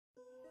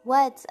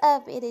What's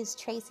up? It is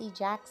Tracy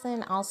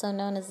Jackson, also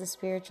known as the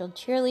Spiritual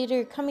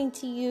Cheerleader, coming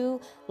to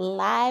you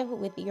live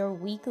with your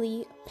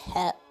weekly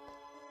pep.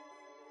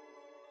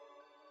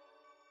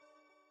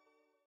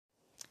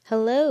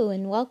 Hello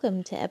and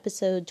welcome to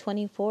episode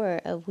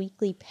 24 of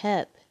Weekly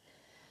Pep.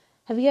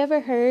 Have you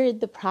ever heard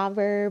the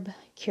proverb,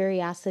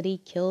 curiosity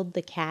killed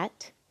the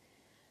cat?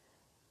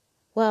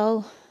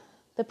 Well,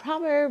 the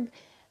proverb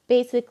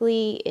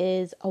basically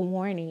is a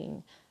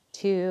warning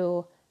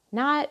to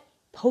not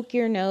poke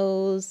your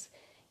nose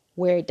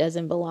where it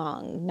doesn't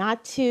belong,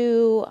 not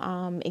to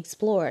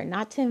explore,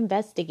 not to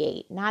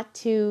investigate, not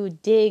to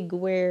dig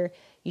where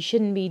you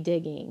shouldn't be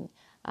digging,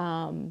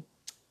 not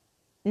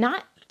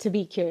to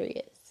be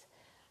curious.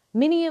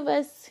 Many of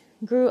us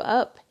grew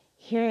up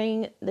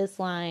hearing this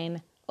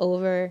line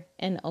over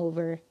and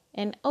over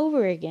and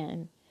over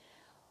again,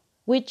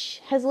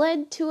 which has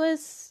led to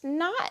us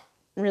not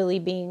really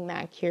being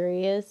that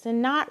curious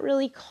and not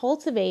really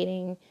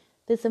cultivating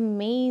this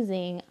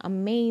amazing,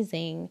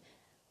 amazing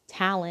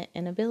talent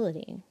and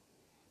ability.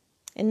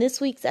 In this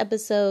week's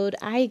episode,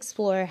 I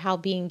explore how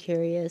being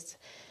curious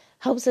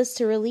helps us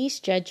to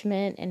release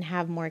judgment and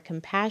have more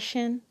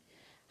compassion,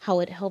 how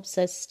it helps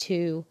us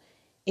to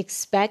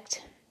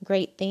expect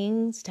great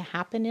things to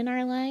happen in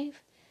our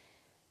life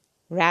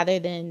rather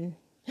than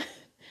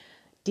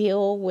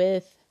deal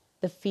with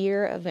the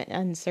fear of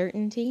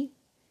uncertainty,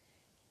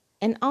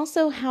 and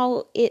also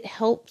how it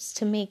helps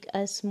to make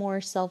us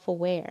more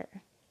self-aware.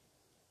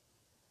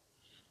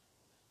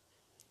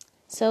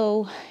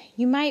 So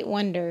you might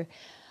wonder,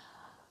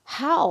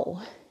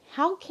 how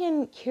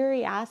can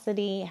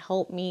curiosity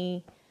help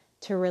me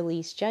to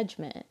release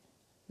judgment,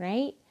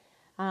 right?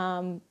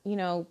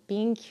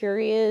 Being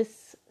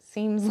curious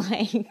seems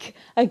like,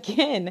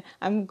 again,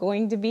 I'm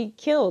going to be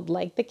killed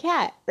like the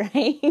cat,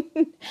 right?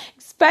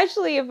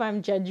 Especially if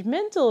I'm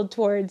judgmental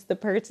towards the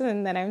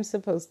person that I'm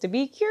supposed to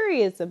be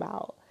curious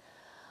about.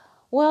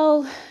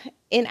 Well,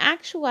 in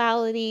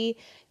actuality,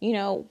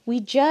 we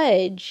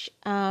judge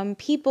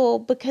people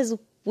because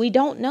we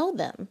don't know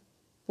them.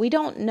 We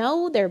don't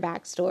know their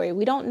backstory.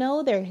 We don't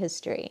know their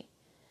history.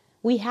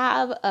 We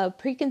have a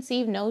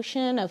preconceived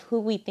notion of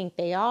who we think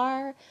they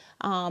are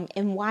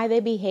and why they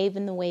behave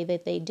in the way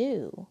that they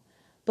do.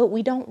 But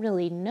we don't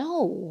really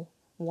know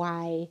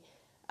why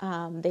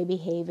they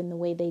behave in the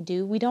way they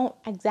do. We don't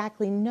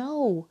exactly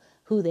know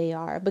who they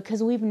are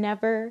because we've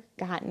never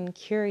gotten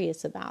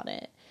curious about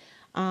it.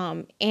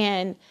 I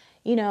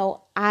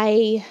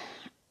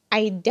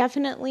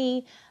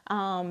definitely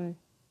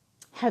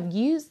have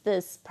used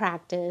this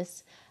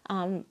practice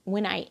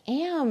when I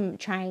am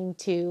trying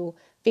to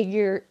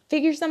figure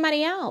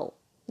somebody out.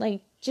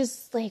 What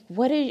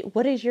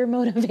is your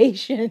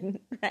motivation,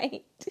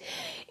 right?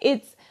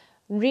 It's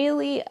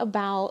really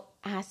about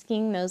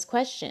asking those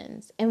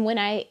questions. And when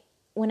I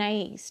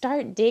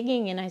start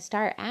digging and I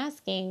start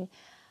asking,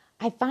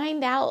 I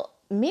find out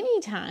many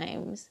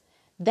times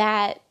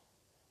that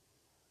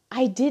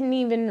I didn't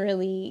even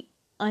really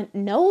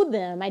know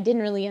them. I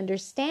didn't really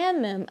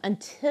understand them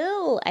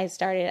until I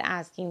started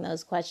asking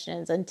those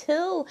questions,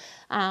 until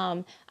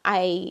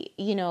I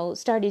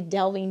started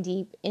delving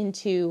deep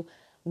into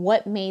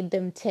what made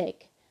them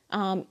tick.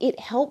 It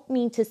helped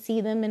me to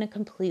see them in a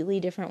completely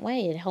different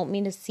way. It helped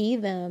me to see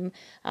them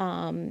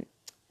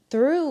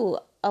through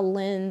a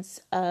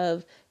lens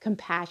of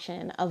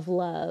compassion, of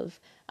love,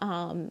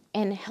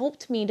 and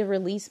helped me to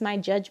release my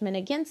judgment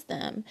against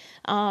them.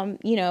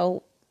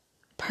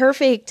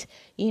 Perfect,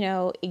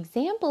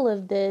 example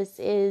of this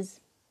is,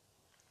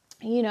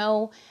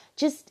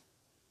 just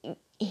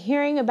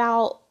hearing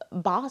about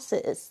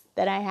bosses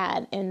that I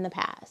had in the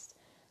past.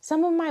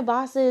 Some of my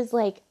bosses,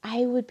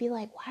 I would be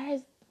like, why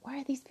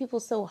are these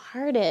people so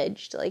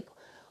hard-edged?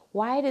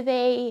 Why do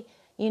they,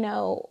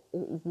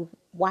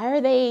 why are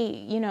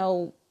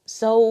they,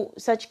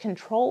 such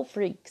control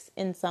freaks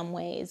in some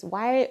ways?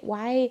 Why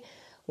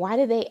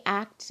do they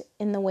act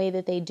in the way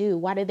that they do?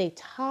 Why do they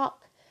talk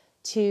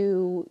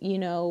to,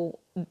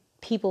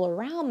 people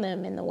around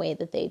them in the way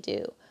that they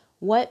do?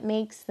 What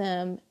makes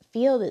them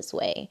feel this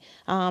way?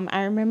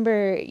 I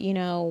remember,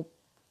 years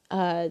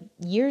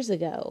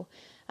ago,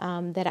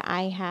 that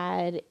I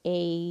had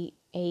a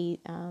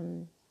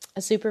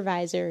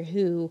supervisor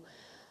who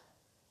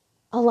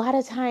a lot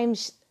of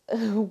times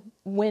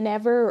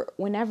whenever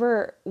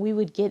we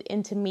would get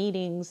into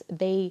meetings,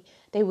 they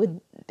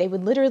would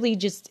literally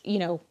just,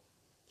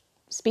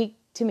 speak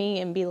to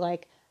me and be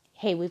like,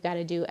 hey, we've got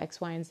to do X,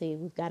 Y, and Z.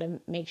 We've got to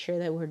make sure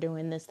that we're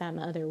doing this, that, and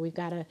the other. We've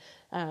got to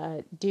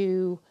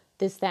do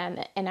this,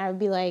 that, and I would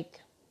be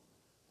like,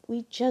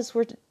 we just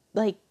were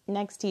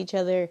next to each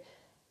other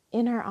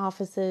in our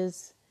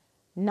offices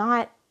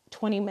not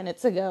 20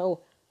 minutes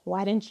ago.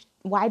 Why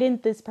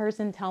didn't this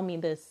person tell me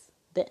this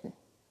then?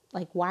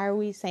 Why are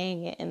we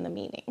saying it in the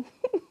meeting?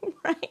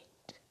 Right?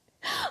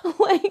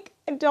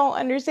 I don't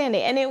understand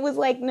it. And it was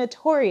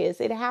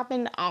notorious. It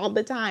happened all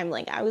the time.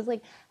 I was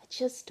like, I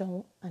just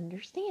don't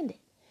understand it.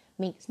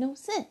 Makes no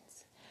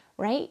sense.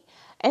 Right?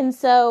 And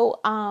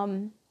so,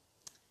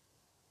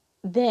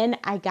 then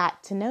I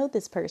got to know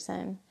this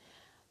person,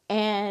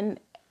 and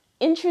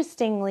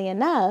interestingly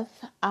enough,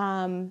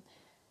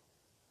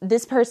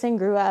 this person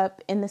grew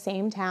up in the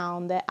same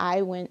town that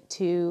I went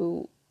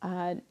to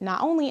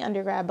not only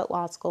undergrad but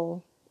law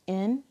school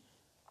in,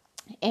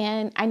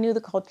 and I knew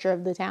the culture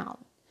of the town,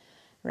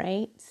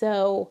 right?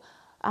 So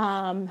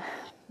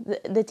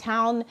the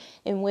town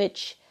in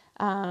which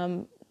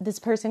this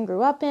person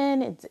grew up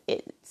in,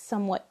 it's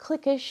somewhat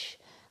cliquish.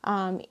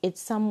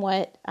 It's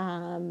somewhat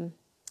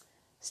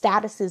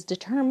status is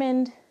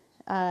determined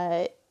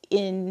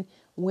in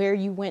where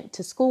you went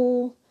to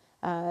school,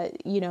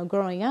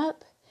 growing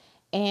up.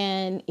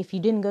 And if you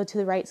didn't go to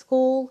the right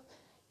school,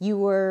 you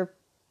were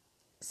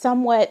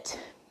somewhat,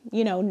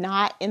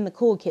 not in the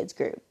cool kids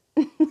group,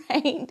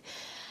 right?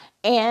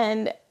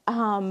 And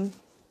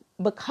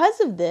because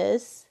of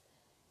this,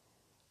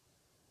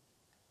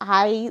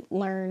 I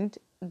learned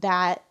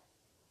that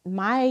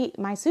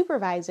my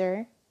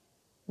supervisor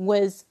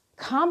was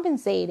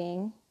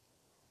compensating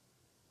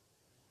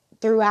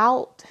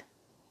throughout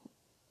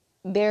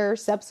their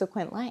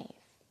subsequent life.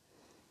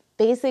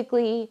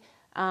 Basically,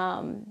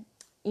 they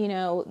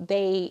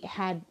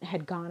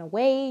had gone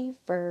away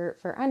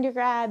for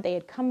undergrad. They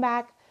had come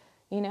back,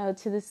 to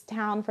this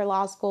town for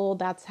law school.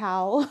 That's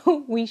how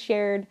we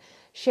shared,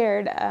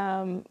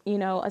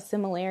 a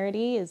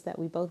similarity, is that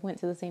we both went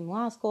to the same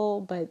law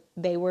school, but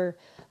they were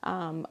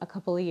a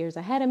couple of years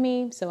ahead of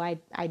me. So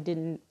I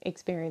didn't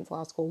experience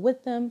law school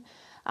with them.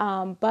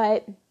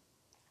 But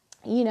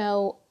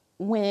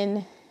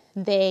when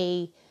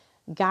they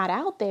got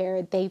out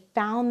there, they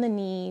found the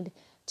need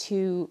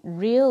to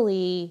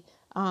really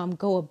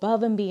go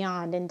above and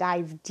beyond and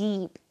dive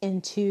deep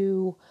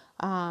into,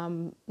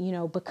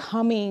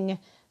 becoming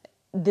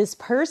this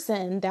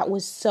person that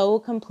was so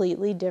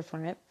completely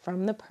different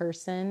from the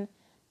person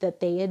that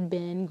they had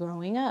been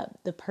growing up,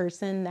 the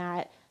person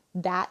that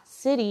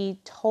city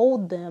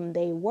told them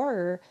they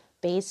were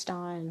based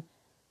on,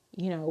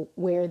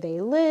 where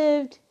they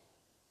lived,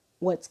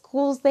 what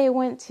schools they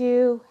went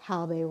to,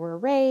 how they were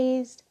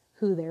raised,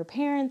 who their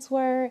parents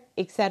were,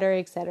 et cetera,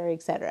 et cetera,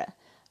 et cetera,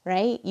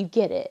 right? You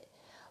get it.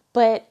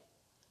 But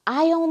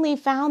I only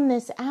found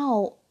this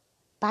out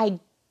by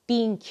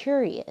being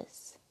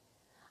curious.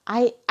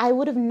 I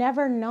would have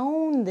never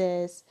known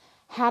this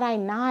had I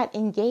not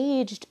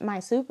engaged my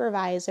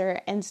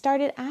supervisor and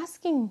started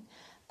asking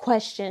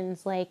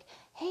questions like,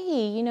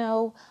 hey,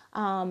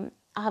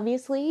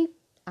 obviously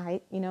I,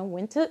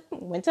 went to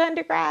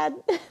undergrad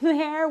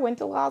there, went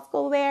to law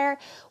school there.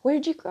 Where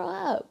did you grow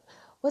up?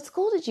 What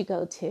school did you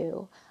go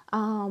to?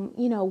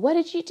 What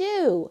did you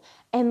do?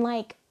 And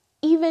like,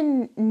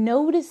 even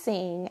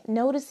noticing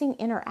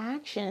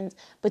interactions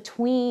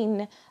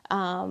between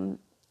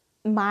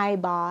my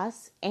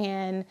boss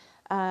and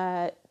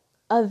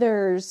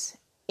others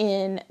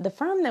in the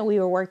firm that we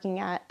were working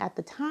at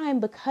the time,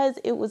 because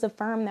it was a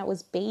firm that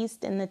was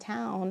based in the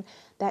town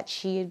that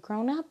she had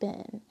grown up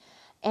in.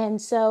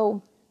 And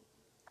so,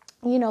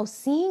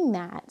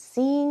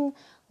 seeing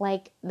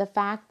like the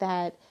fact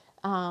that,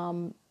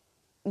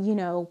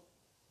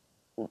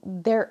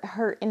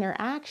 her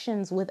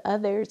interactions with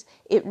others,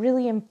 it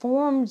really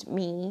informed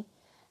me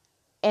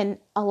and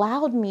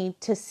allowed me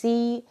to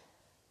see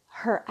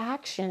her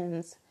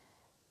actions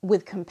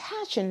with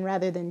compassion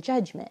rather than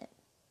judgment,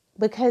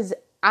 because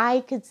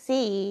I could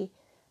see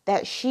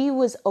that she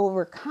was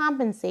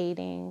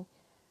overcompensating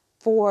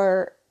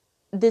for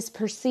this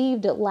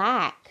perceived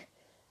lack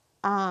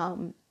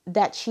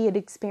that she had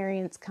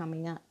experienced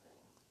coming up.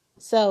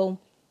 So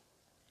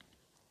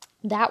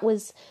that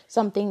was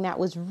something that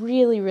was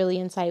really, really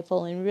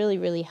insightful and really,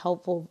 really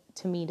helpful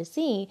to me to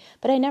see.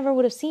 But I never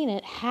would have seen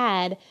it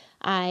had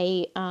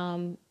I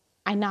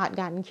not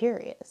gotten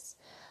curious.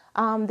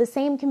 The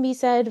same can be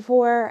said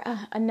for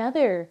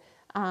another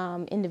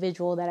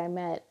individual that I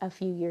met a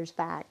few years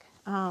back.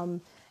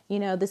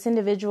 This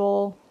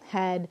individual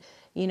had,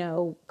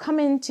 come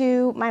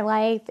into my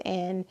life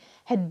and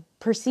had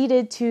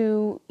proceeded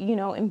to,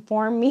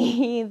 inform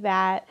me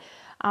that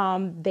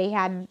they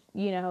had,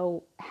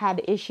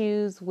 had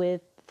issues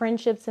with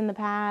friendships in the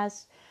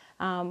past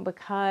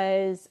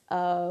because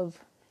of,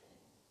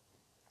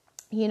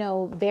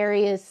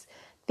 various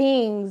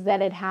things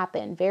that had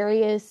happened,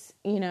 various,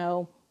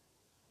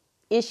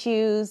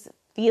 issues,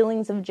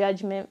 feelings of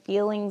judgment,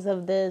 feelings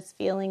of this,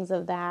 feelings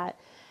of that.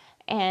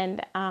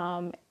 And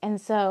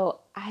so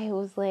I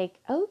was like,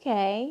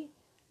 okay,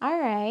 all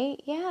right,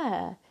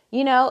 yeah.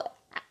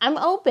 I'm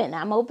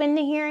open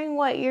to hearing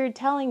what you're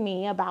telling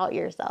me about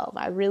yourself.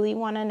 I really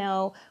want to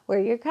know where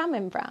you're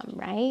coming from,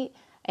 right?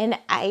 And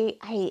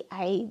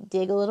I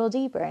dig a little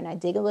deeper and I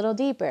dig a little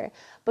deeper,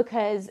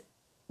 because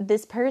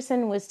this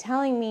person was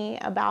telling me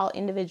about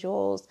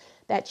individuals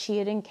that she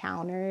had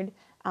encountered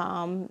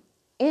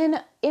in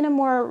a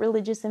more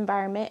religious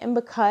environment. And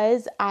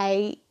because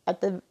I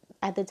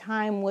at the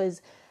time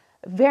was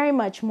very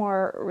much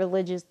more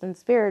religious than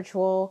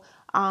spiritual,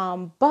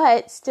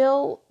 but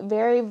still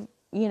very,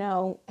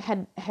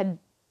 had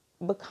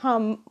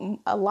become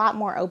a lot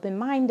more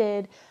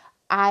open-minded.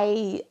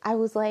 I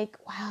was like,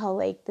 wow,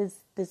 like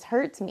this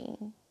hurts me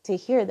to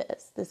hear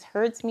this. This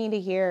hurts me to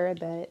hear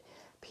that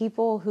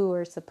people who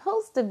are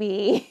supposed to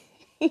be,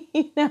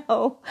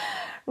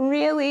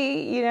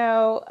 really,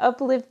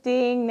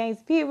 uplifting,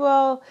 nice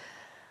people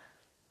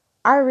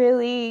are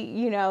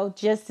really,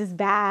 just as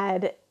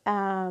bad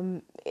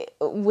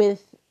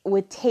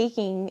with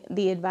taking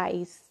the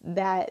advice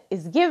that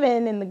is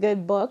given in the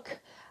good book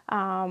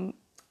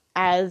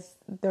as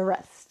the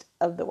rest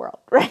of the world,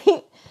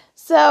 right?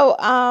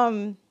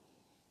 So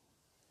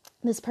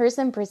this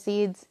person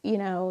proceeds,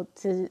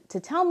 to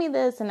tell me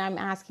this, and I'm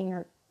asking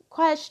her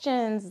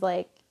questions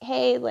like,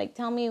 hey, like,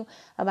 tell me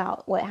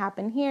about what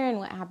happened here and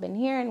what happened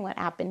here and what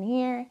happened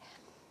here.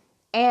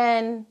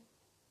 And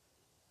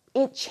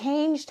it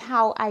changed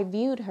how I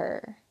viewed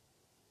her.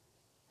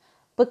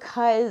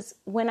 Because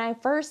when I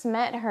first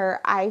met her,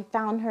 I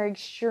found her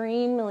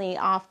extremely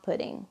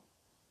off-putting.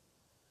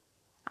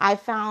 I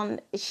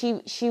found she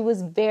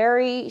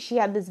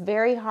had this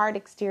very hard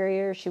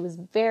exterior. She was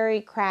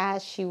very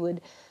crass. She would,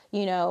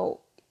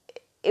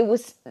 it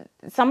was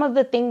some of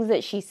the things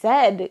that she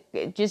said,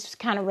 it just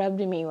kind of rubbed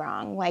me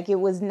wrong. Like it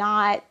was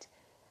not,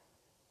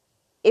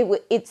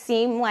 it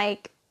seemed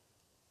like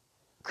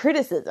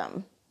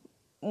criticism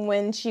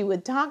when she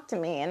would talk to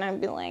me, and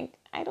I'd be like,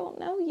 I don't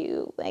know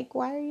you. Like,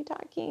 why are you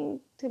talking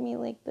to me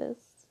like this?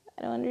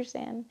 I don't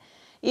understand,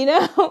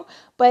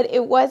 but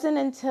it wasn't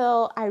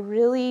until I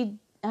really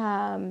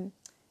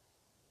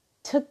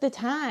took the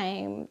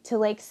time to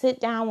like sit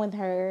down with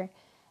her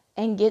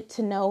and get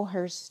to know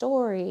her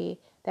story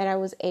that I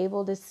was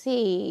able to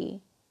see,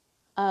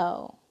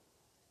 oh,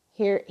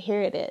 here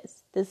it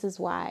is. This is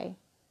why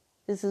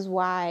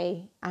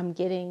I'm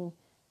getting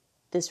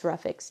this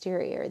rough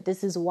exterior.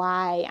 This is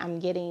why I'm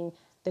getting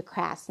the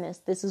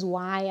crassness. This is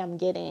why I'm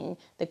getting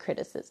the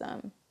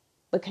criticism,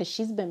 because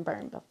she's been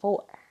burned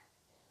before,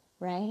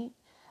 right?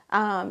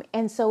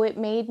 And so it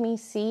made me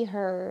see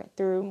her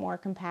through more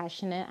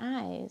compassionate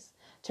eyes,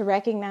 to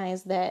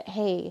recognize that,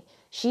 hey,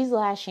 she's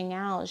lashing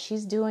out.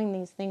 She's doing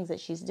these things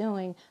that she's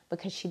doing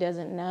because she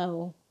doesn't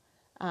know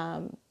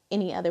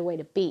any other way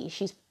to be.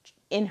 She's,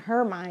 in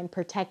her mind,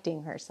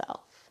 protecting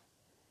herself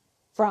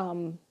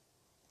from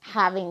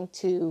having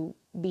to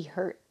be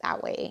hurt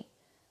that way,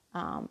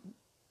 down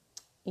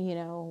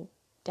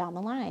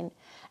the line.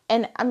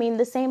 And I mean,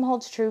 the same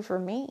holds true for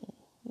me,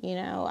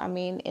 I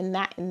mean, in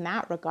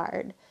that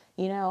regard,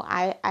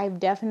 I've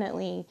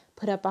definitely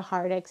put up a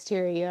hard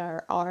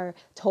exterior or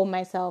told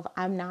myself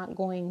I'm not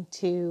going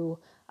to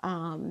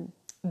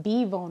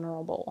be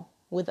vulnerable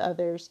with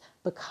others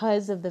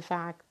because of the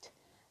fact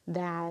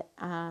that,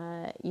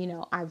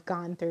 I've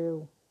gone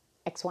through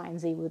X, Y, and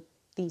Z with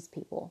these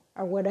people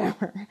or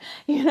whatever,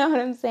 you know what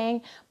I'm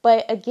saying?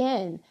 But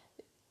again,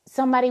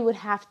 somebody would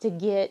have to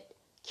get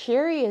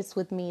curious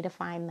with me to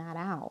find that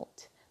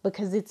out,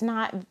 because it's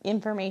not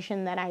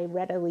information that I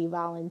readily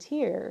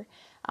volunteer,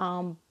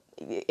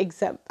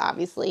 except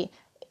obviously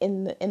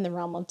in the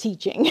realm of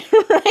teaching,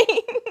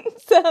 right?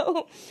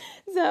 So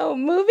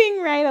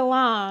moving right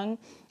along,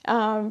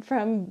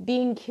 from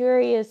being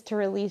curious to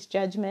release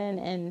judgment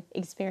and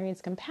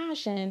experience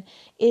compassion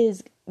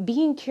is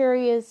being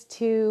curious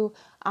to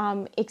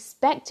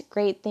expect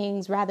great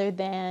things rather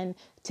than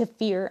to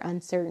fear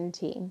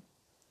uncertainty.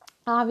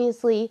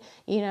 Obviously,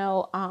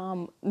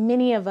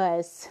 many of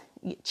us,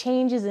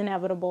 change is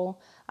inevitable.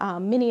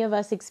 Many of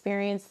us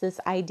experience this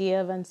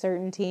idea of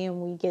uncertainty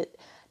and we get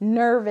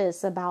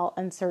nervous about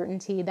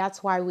uncertainty.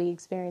 That's why we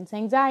experience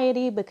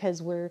anxiety,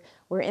 because we're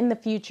in the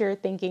future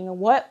thinking,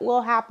 what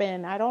will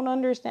happen? I don't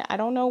understand. I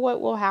don't know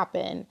what will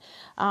happen.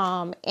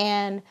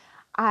 And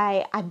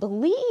I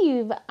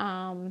believe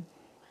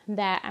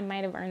that I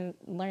might have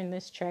learned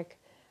this trick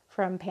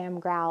from Pam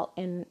Grout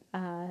in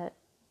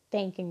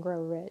Think and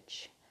Grow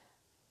Rich.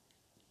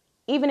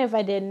 Even if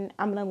I didn't,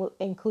 I'm going to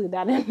include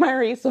that in my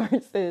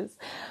resources.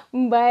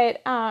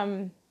 But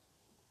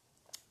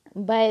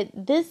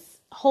this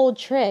whole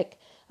trick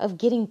of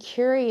getting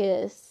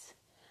curious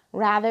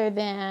rather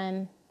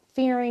than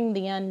fearing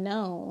the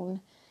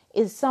unknown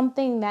is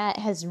something that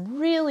has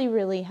really,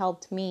 really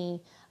helped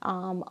me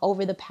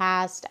over the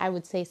past, I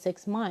would say,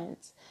 6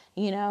 months.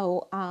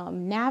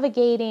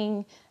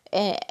 Navigating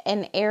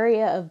an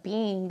area of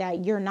being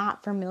that you're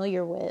not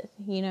familiar with.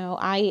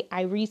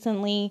 I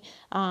recently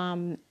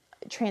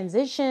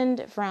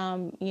transitioned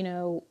from,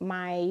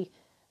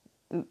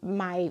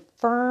 my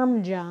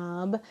firm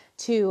job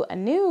to a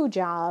new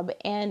job,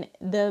 and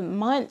the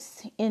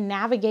months in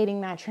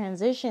navigating that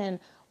transition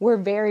were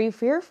very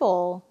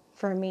fearful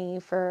for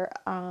me for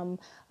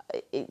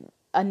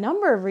a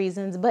number of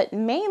reasons, but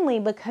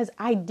mainly because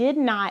I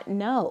didn't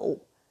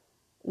know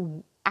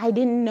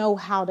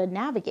how to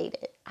navigate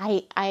it.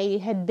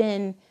 I had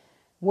been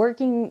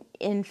working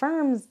in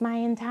firms my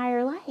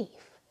entire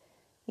life.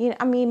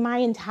 My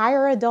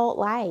entire adult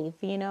life,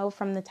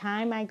 from the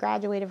time I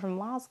graduated from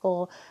law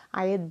school,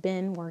 I had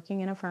been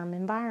working in a firm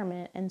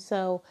environment. And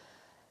so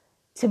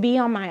to be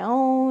on my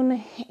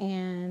own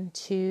and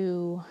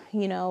to,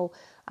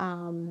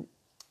 to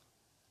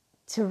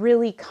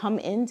really come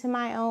into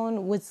my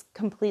own was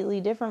completely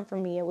different for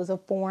me. It was a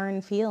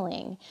foreign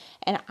feeling.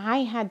 And I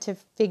had to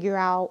figure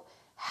out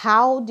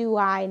how do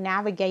I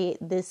navigate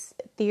this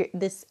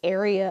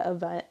area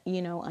of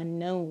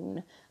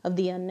unknown, of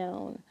the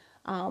unknown?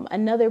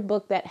 Another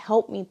book that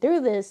helped me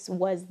through this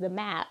was The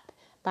Map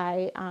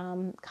by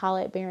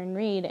Colette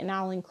Baron-Reid, and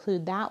I'll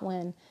include that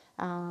one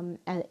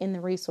in the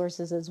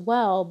resources as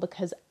well,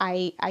 because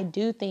I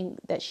do think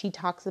that she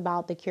talks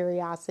about the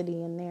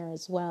curiosity in there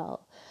as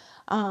well.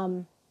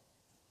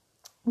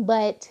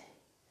 But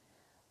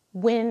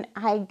when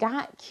I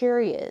got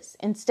curious,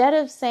 instead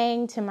of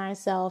saying to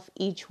myself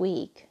each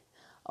week,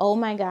 oh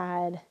my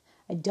God,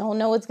 I don't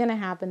know what's going to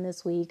happen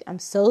this week. I'm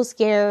so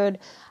scared.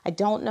 I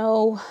don't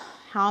know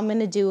how I'm going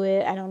to do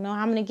it. I don't know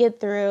how I'm going to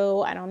get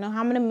through. I don't know how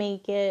I'm going to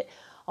make it.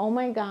 Oh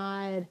my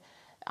God.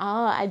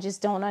 I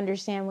just don't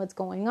understand what's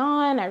going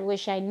on. I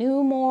wish I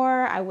knew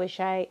more.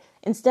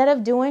 Instead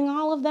of doing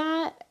all of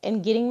that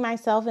and getting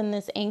myself in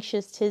this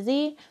anxious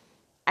tizzy,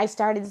 I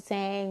started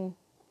saying,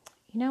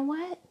 you know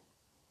what?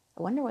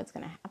 I wonder what's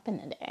going to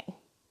happen today.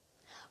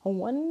 I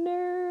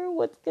wonder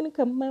what's going to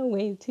come my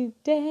way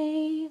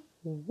today.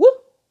 Woo!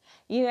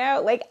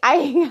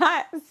 I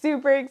got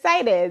super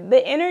excited.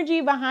 The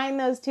energy behind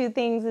those two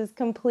things is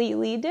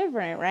completely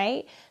different,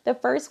 right? The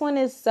first one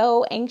is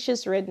so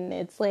anxious ridden.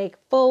 It's like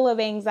full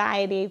of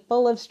anxiety,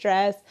 full of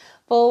stress,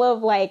 full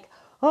of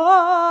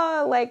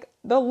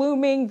the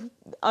looming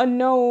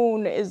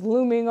unknown is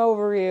looming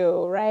over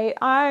you, right?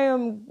 I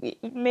am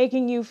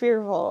making you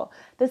fearful.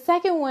 The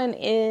second one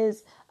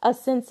is a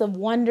sense of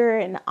wonder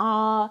and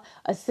awe,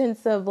 a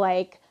sense of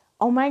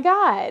oh my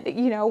God,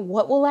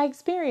 what will I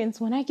experience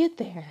when I get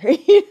there?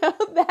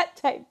 That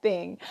type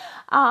thing.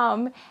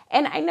 And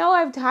I know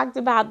I've talked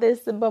about this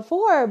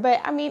before,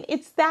 but I mean,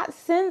 it's that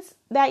sense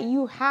that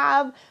you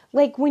have,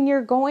 when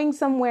you're going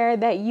somewhere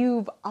that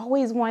you've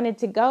always wanted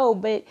to go,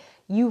 but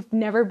you've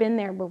never been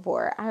there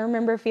before. I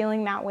remember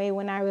feeling that way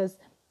when I was,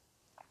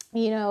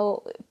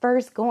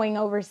 first going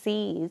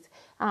overseas,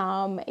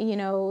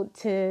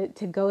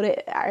 to go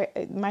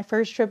to my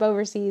first trip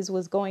overseas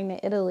was going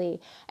to Italy.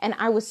 And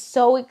I was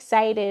so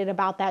excited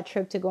about that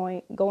trip to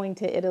going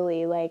to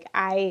Italy.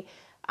 I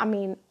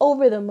mean,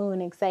 over the moon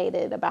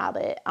excited about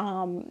it.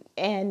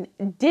 And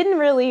didn't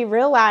really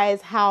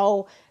realize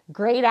how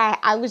great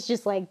I was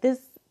just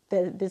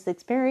this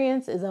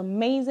experience is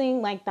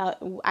amazing. I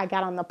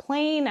got on the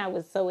plane. I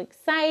was so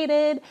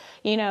excited.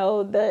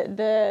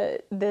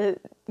 The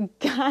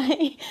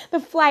guy, the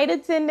flight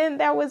attendant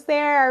that was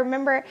there. I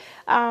remember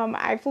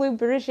I flew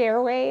British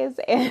Airways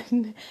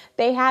and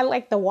they had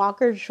the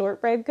Walker's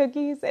shortbread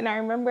cookies. And I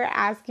remember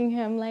asking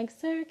him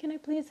sir, can I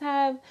please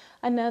have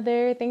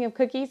another thing of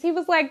cookies? He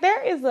was like,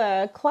 there is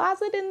a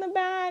closet in the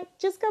back.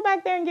 Just go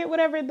back there and get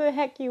whatever the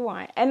heck you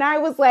want. And I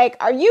was like,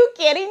 are you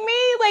kidding me?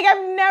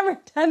 I've never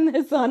done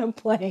this on a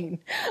plane.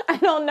 I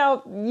don't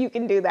know if you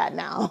can do that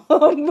now,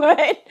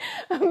 but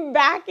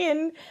back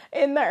in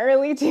the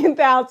early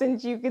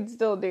 2000s, you could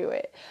still do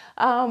it.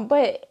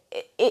 But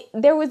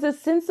there was a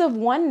sense of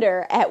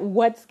wonder at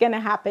what's going to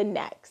happen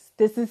next.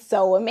 This is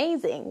so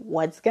amazing.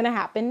 What's going to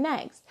happen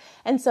next?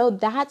 And so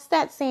that's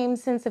that same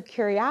sense of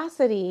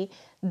curiosity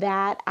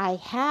that I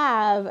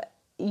have,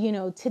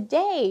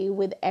 today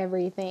with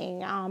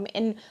everything.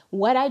 And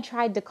what I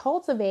tried to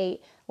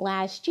cultivate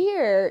last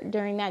year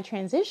during that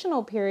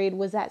transitional period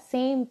was that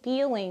same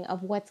feeling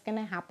of what's going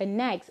to happen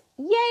next.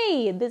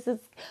 Yay! This is,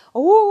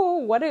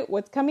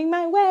 what's coming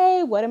my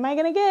way? What am I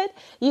going to get?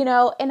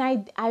 And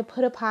I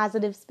put a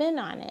positive spin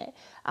on it.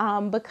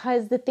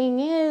 Because the thing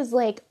is,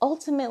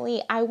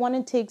 ultimately, I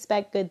wanted to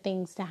expect good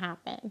things to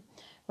happen,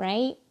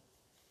 right?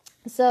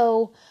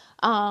 So,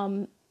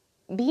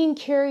 being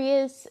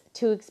curious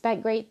to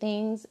expect great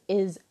things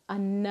is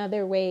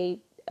another way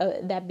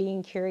that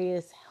being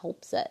curious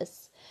helps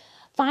us.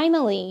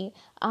 Finally,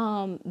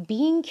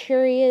 being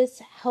curious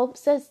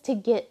helps us to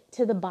get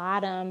to the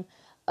bottom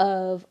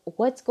of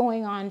what's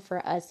going on for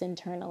us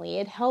internally.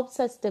 It helps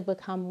us to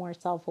become more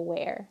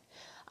self-aware.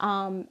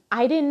 I've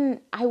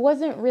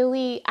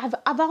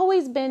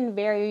always been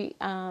very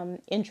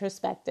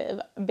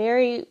introspective,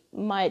 very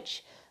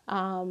much,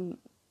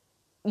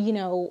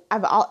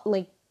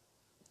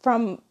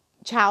 from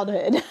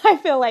childhood, I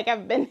feel like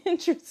I've been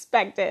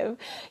introspective,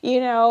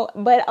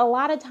 but a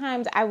lot of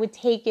times I would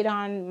take it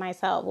on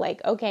myself.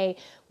 Okay,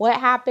 what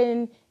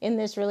happened in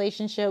this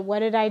relationship? What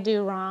did I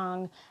do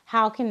wrong?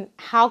 How can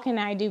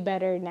I do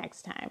better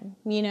next time?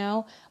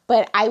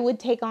 But I would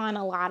take on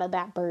a lot of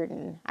that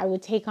burden. I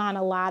would take on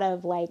a lot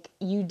of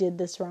you did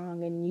this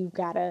wrong and you've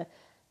got to,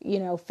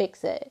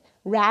 fix it,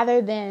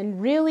 rather than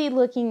really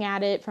looking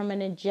at it from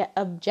an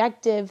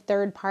objective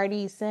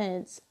third-party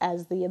sense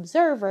as the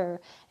observer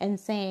and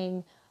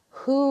saying,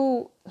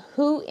 who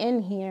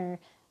in here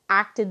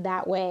acted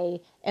that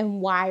way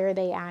and why are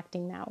they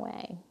acting that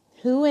way?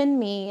 Who in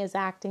me is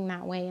acting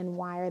that way and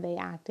why are they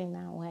acting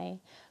that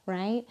way,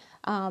 right?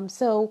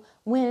 So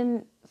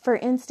when, for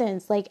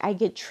instance, I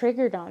get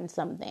triggered on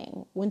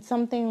something, when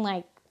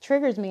something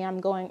triggers me, I'm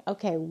going,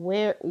 okay,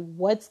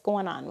 what's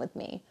going on with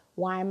me?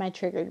 Why am I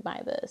triggered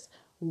by this?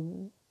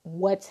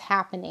 What's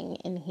happening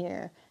in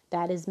here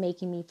that is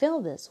making me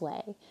feel this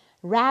way?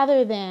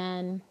 Rather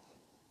than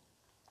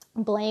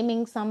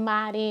blaming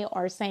somebody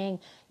or saying,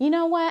 you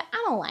know what,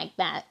 I don't like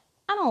that.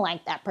 I don't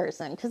like that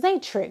person because they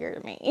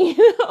triggered me.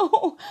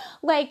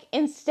 Like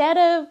instead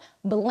of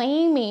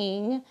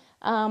blaming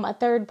a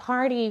third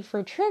party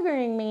for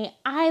triggering me,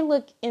 I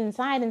look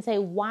inside and say,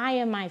 why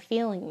am I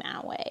feeling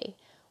that way?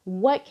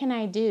 What can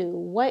I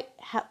do?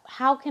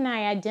 How can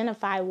I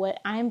identify what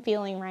I'm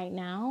feeling right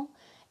now?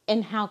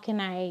 And how can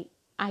I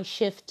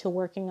shift to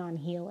working on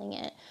healing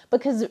it?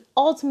 Because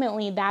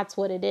ultimately that's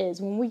what it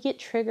is. When we get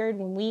triggered,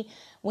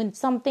 when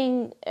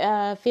something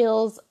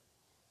feels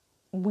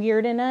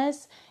weird in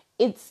us,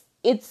 it's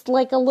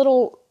like a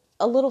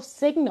little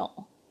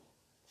signal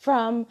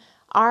from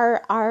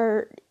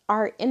our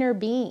inner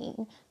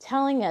being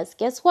telling us,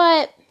 guess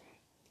what?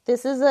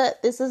 This is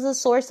a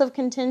source of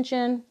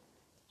contention.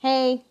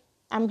 Hey,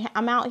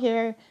 I'm out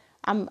here.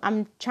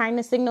 I'm trying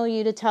to signal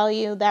you to tell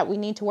you that we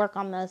need to work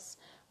on this,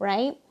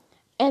 right?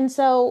 And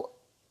so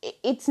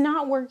it's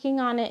not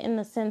working on it in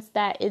the sense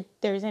that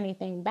there's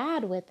anything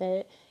bad with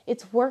it.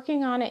 It's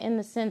working on it in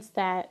the sense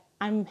that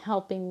I'm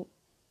helping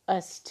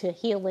us to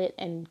heal it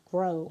and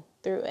grow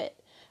through it,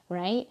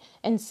 right?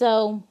 And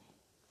so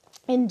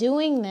in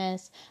doing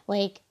this,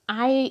 like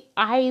I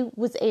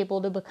was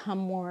able to become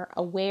more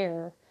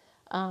aware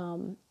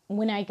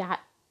when I got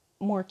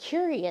more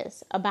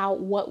curious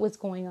about what was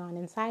going on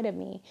inside of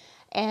me.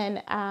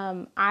 And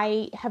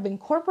I have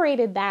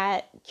incorporated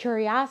that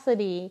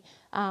curiosity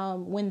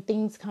when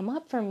things come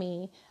up for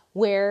me,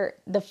 where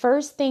the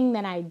first thing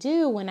that I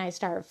do when I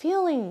start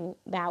feeling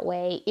that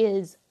way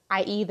is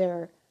I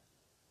either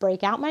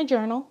break out my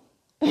journal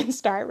and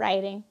start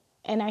writing,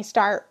 and I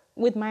start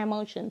with my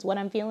emotions, what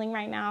I'm feeling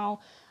right now.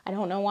 I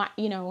don't know why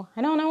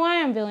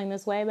I'm feeling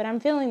this way, but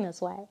I'm feeling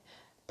this way.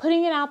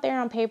 Putting it out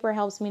there on paper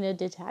helps me to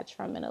detach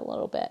from it a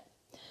little bit.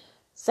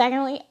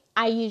 Secondly,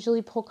 I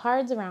usually pull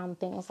cards around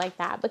things like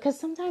that because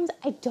sometimes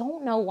I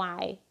don't know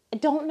why. I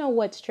don't know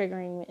what's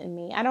triggering in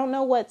me. I don't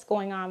know what's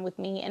going on with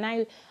me. And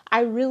I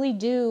really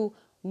do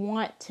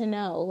want to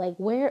know, like,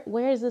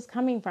 where is this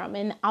coming from?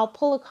 And I'll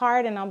pull a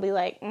card and I'll be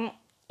like,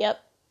 yep,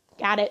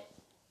 got it.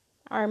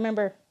 I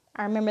remember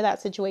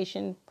that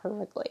situation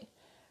perfectly,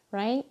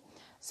 right?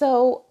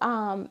 So,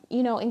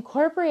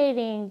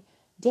 incorporating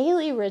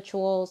daily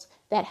rituals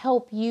that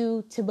help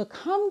you to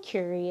become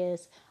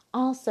curious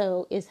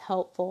also is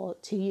helpful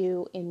to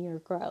you in your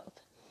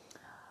growth.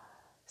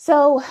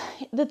 So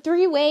the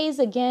 3 ways,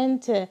 again,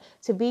 to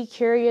be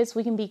curious: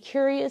 we can be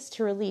curious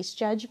to release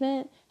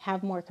judgment,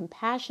 have more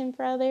compassion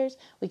for others.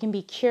 We can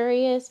be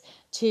curious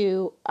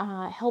to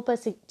help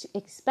us to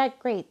expect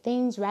great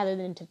things rather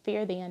than to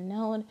fear the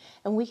unknown.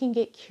 And we can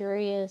get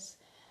curious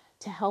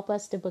to help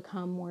us to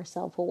become more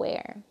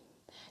self-aware.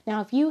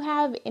 Now, if you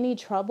have any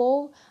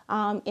trouble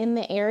in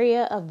the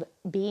area of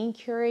being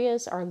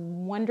curious or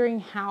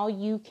wondering how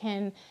you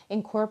can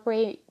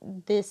incorporate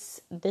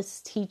this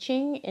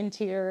teaching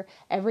into your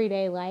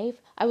everyday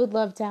life, I would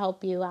love to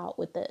help you out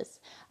with this.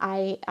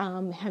 I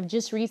have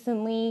just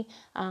recently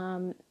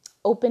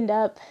opened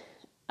up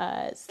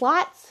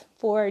slots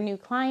for new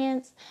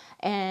clients,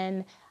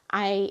 and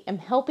I am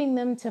helping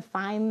them to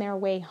find their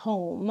way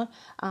home.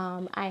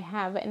 I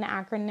have an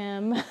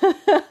acronym,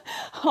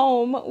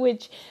 HOME,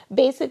 which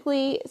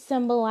basically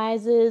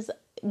symbolizes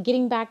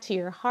getting back to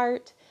your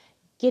heart,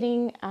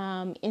 getting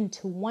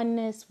into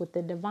oneness with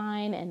the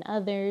divine and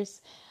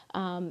others,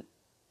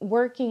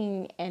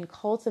 working and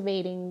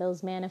cultivating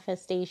those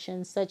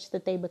manifestations such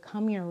that they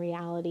become your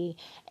reality,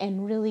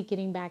 and really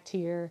getting back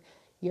to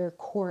your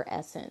core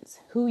essence,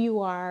 who you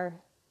are,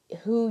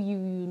 who you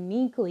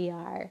uniquely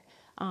are,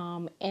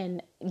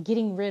 and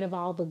getting rid of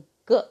all the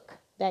gook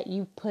that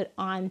you put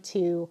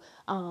onto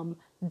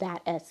that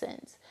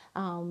essence.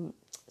 And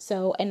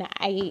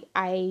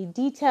I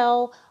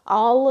detail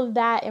all of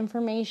that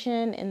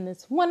information in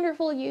this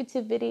wonderful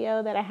YouTube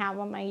video that I have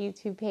on my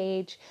YouTube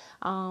page.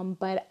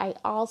 But I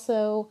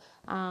also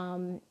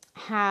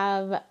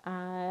have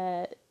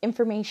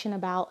information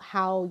about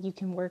how you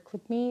can work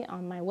with me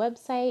on my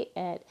website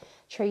at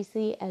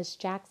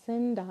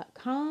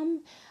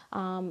tracysjackson.com.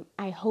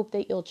 I hope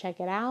that you'll check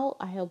it out.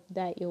 I hope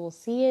that you'll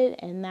see it,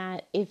 and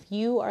that if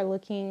you are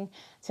looking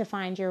to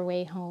find your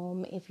way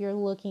home, if you're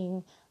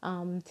looking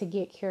to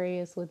get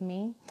curious with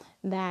me,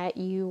 that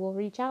you will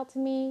reach out to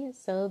me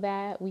so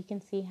that we can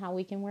see how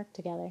we can work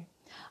together.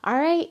 All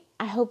right.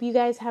 I hope you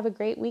guys have a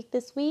great week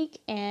this week,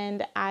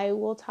 and I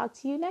will talk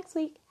to you next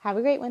week. Have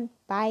a great one.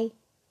 Bye.